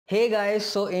Hey guys,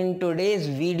 so in today's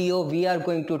video we are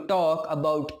going to talk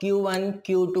about Q1,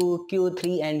 Q2,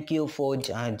 Q3 and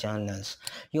Q4 journals.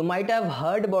 You might have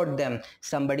heard about them.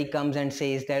 Somebody comes and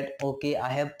says that okay, I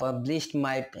have published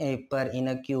my paper in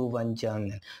a Q1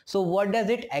 journal. So what does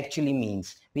it actually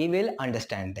means? We will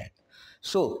understand that.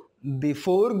 So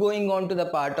before going on to the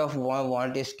part of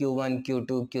what is Q1,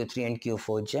 Q2, Q3 and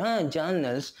Q4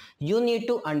 journals, you need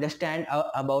to understand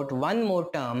about one more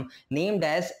term named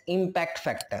as impact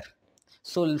factor.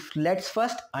 So let's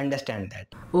first understand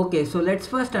that. Okay, so let's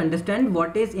first understand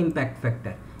what is impact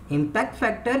factor. Impact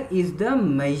factor is the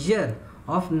measure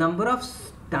of number of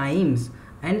times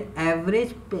an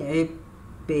average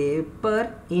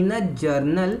paper in a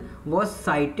journal was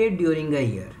cited during a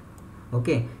year.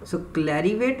 Okay, so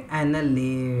Clarivate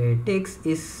Analytics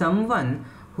is someone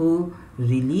who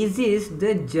releases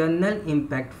the journal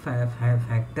impact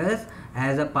factors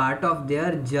as a part of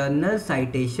their journal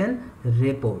citation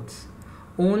reports.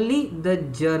 Only the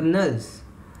journals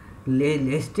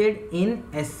listed in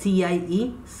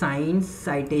SCIE Science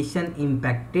Citation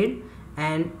Impacted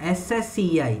and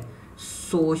SSCI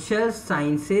Social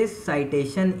Sciences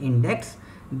Citation Index,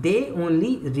 they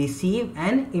only receive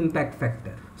an impact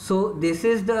factor. So this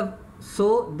is the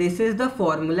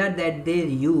formula that they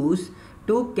use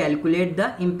to calculate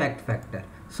the impact factor.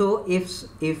 So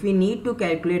if we need to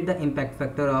calculate the impact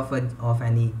factor of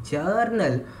any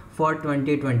journal for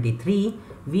 2023,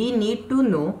 we need to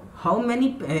know how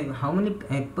many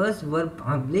papers were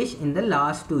published in the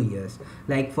last 2 years,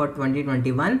 like for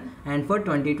 2021 and for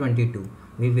 2022.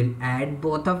 We will add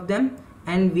both of them,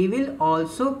 and we will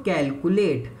also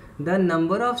calculate the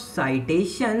number of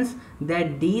citations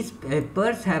that these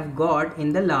papers have got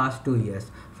in the last 2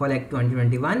 years for like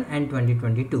 2021 and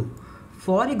 2022.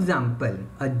 For example,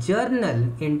 a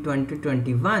journal in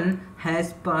 2021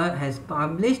 has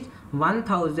published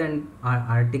 1000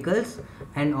 articles,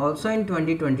 and also in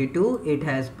 2022 it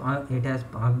has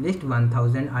published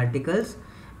 1000 articles,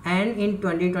 and in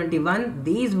 2021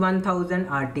 these 1000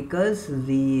 articles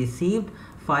received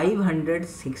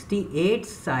 568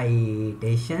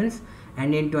 citations,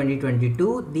 and in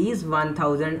 2022 these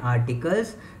 1000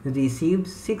 articles received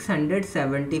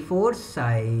 674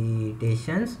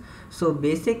 citations. So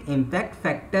basic impact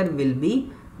factor will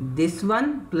be this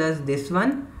one plus this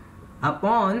one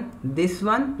upon this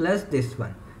one plus this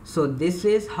one. So this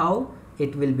is how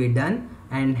it will be done,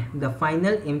 and the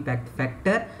final impact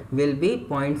factor will be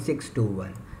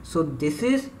 0.621. So this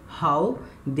is how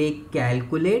they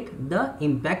calculate the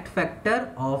impact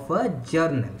factor of a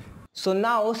journal. So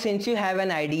now, since you have an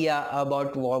idea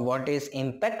about what is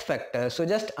impact factor, so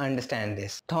just understand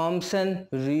this. Thomson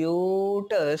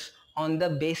Reuters, on the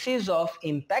basis of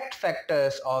impact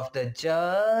factors of the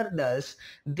journals,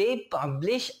 they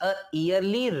publish a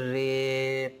yearly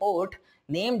report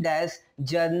named as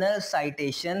Journal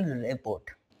Citation Report,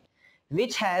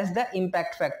 which has the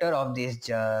impact factor of these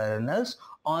journals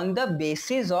on the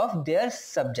basis of their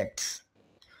subjects.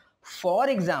 For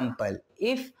example,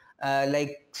 if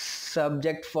like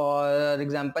subject for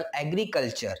example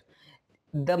agriculture,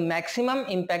 the maximum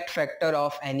impact factor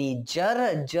of any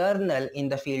journal in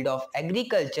the field of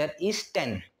agriculture is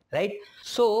 10, right?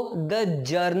 So the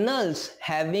journals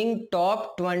having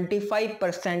top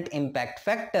 25% impact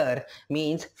factor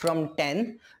means from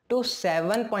 10 to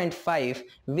 7.5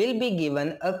 will be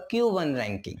given a Q1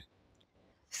 ranking.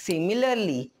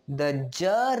 Similarly, the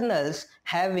journals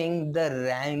having the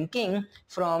ranking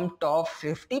from top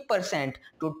 50%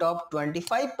 to top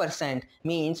 25%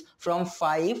 means from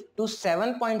 5 to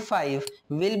 7.5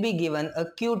 will be given a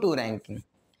Q2 ranking.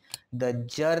 The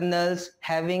journals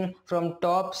having from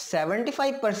top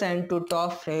 75% to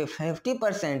top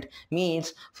 50%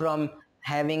 means from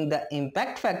having the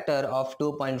impact factor of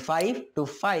 2.5 to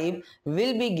 5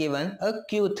 will be given a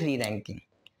Q3 ranking.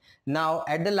 Now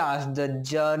at the last, the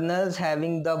journals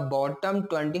having the bottom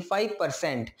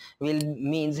 25% will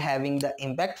means having the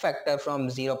impact factor from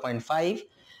 0.5,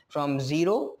 from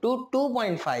 0 to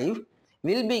 2.5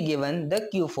 will be given the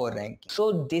Q4 ranking.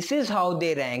 So this is how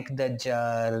they rank the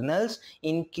journals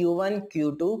in Q1,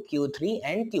 Q2, Q3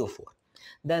 and Q4.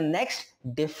 The next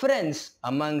difference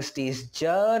amongst these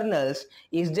journals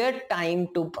is their time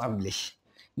to publish.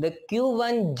 The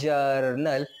Q1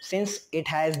 journal, since it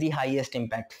has the highest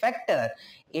impact factor,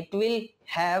 it will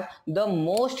have the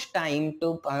most time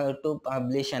to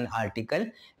publish an article,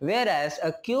 whereas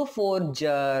a Q4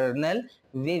 journal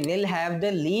will have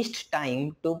the least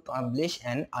time to publish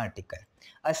an article.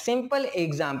 A simple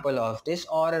example of this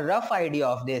or a rough idea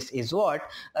of this is what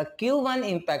a Q1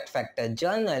 impact factor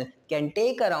journal can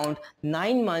take around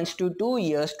 9 months to 2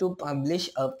 years to publish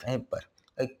a paper.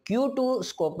 A Q2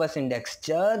 scopus index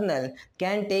journal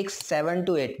can take 7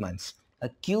 to 8 months. A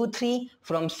Q3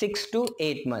 from 6 to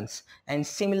 8 months, and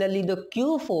similarly the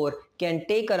Q4 can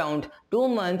take around 2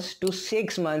 months to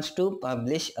 6 months to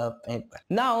publish a paper.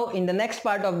 Now in the next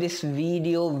part of this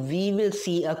video we will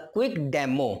see a quick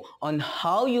demo on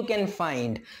how you can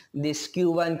find this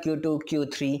Q1, Q2,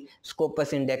 Q3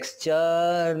 scopus index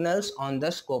journals on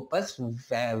the Scopus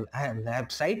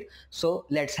website. So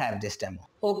let's have this demo.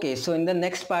 Okay, so in the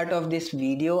next part of this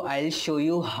video I'll show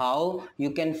you how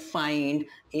you can find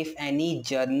if any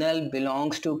journal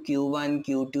belongs to Q1,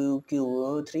 Q2,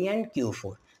 Q3 and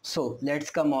Q4. So let's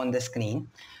come on the screen.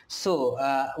 So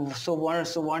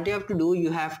what you have to do,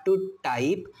 you have to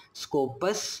type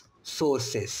Scopus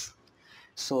sources.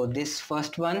 So this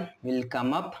first one will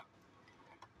come up.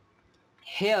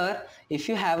 Here if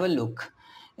you have a look,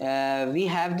 we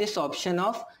have this option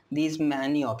of these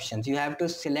many options. You have to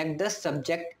select the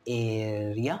subject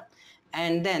area,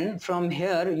 and then from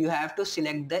here you have to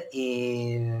select the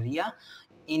area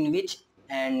in which,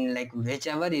 and like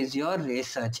whichever is your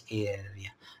research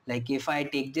area. Like if I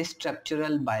take this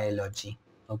structural biology,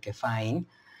 okay, fine.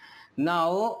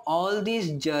 Now all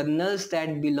these journals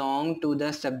that belong to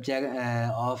the subject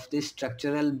of this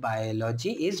structural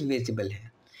biology is visible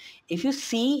here. If you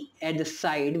see at the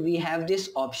side, we have this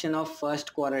option of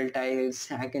first quartile,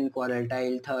 second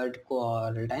quartile, third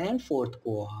quartile and fourth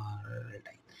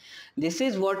quartile. This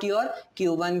is what your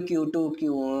Q1, Q2,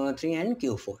 Q3 and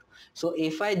Q4. So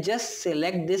if I just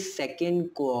select this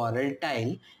second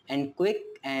quartile and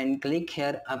click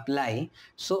here apply,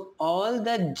 so all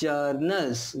the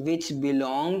journals which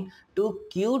belong to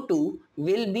Q2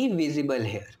 will be visible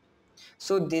here.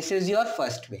 So this is your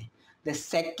first way. The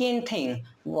second thing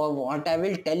what I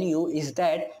will tell you is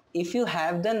that if you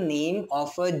have the name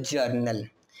of a journal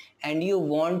and you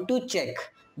want to check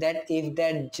that if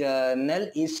that journal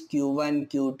is Q1,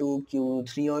 Q2,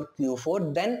 Q3 or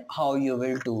Q4, then how you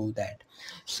will do that.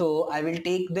 So I will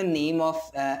take the name of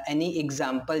any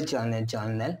example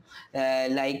journal,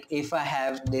 like if I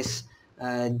have this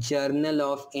Journal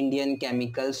of Indian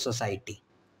Chemical Society.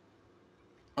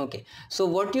 Okay, so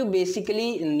what you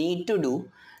basically need to do,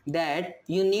 that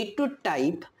you need to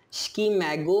type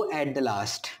schemago at the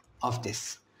last of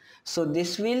this. So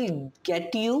this will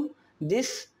get you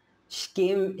this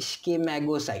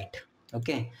schemago site.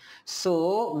 Okay,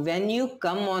 so when you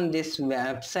come on this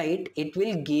website, it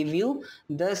will give you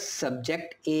the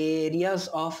subject areas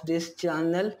of this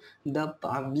journal, the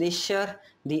publisher,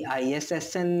 the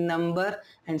ISSN number,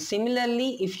 and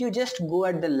similarly if you just go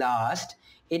at the last,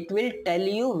 it will tell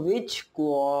you which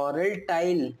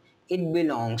quartile it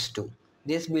belongs to.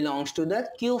 This belongs to the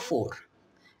Q4,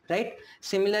 right?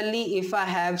 Similarly if I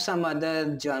have some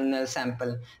other journal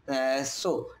sample,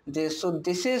 so this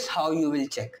is how you will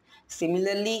check.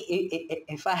 Similarly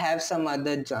if I have some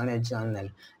other journal,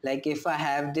 like if I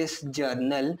have this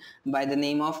journal by the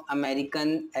name of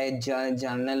American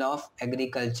Journal of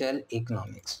Agricultural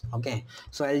Economics, okay,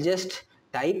 so I'll just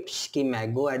type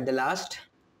schemago at the last.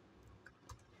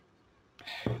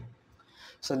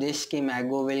 So this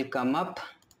schemago will come up.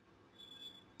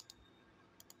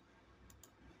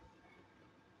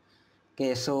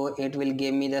 Okay, so it will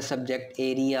give me the subject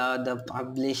area, the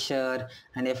publisher,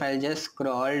 and if I'll just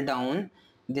scroll down,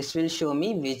 this will show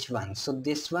me which one. So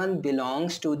this one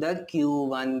belongs to the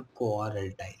Q1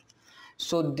 quartile.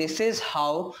 So this is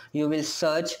how you will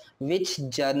search which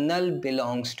journal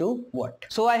belongs to what.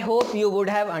 So I hope you would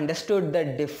have understood the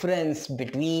difference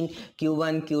between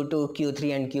Q1, Q2,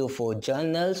 Q3 and Q4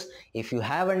 journals. If you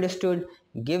have understood,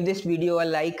 give this video a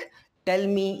like. Tell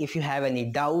me if you have any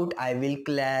doubt, I will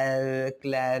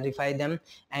clarify them.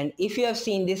 And if you have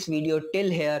seen this video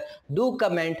till here, do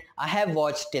comment I have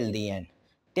watched till the end.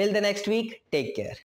 Till the next week, take care.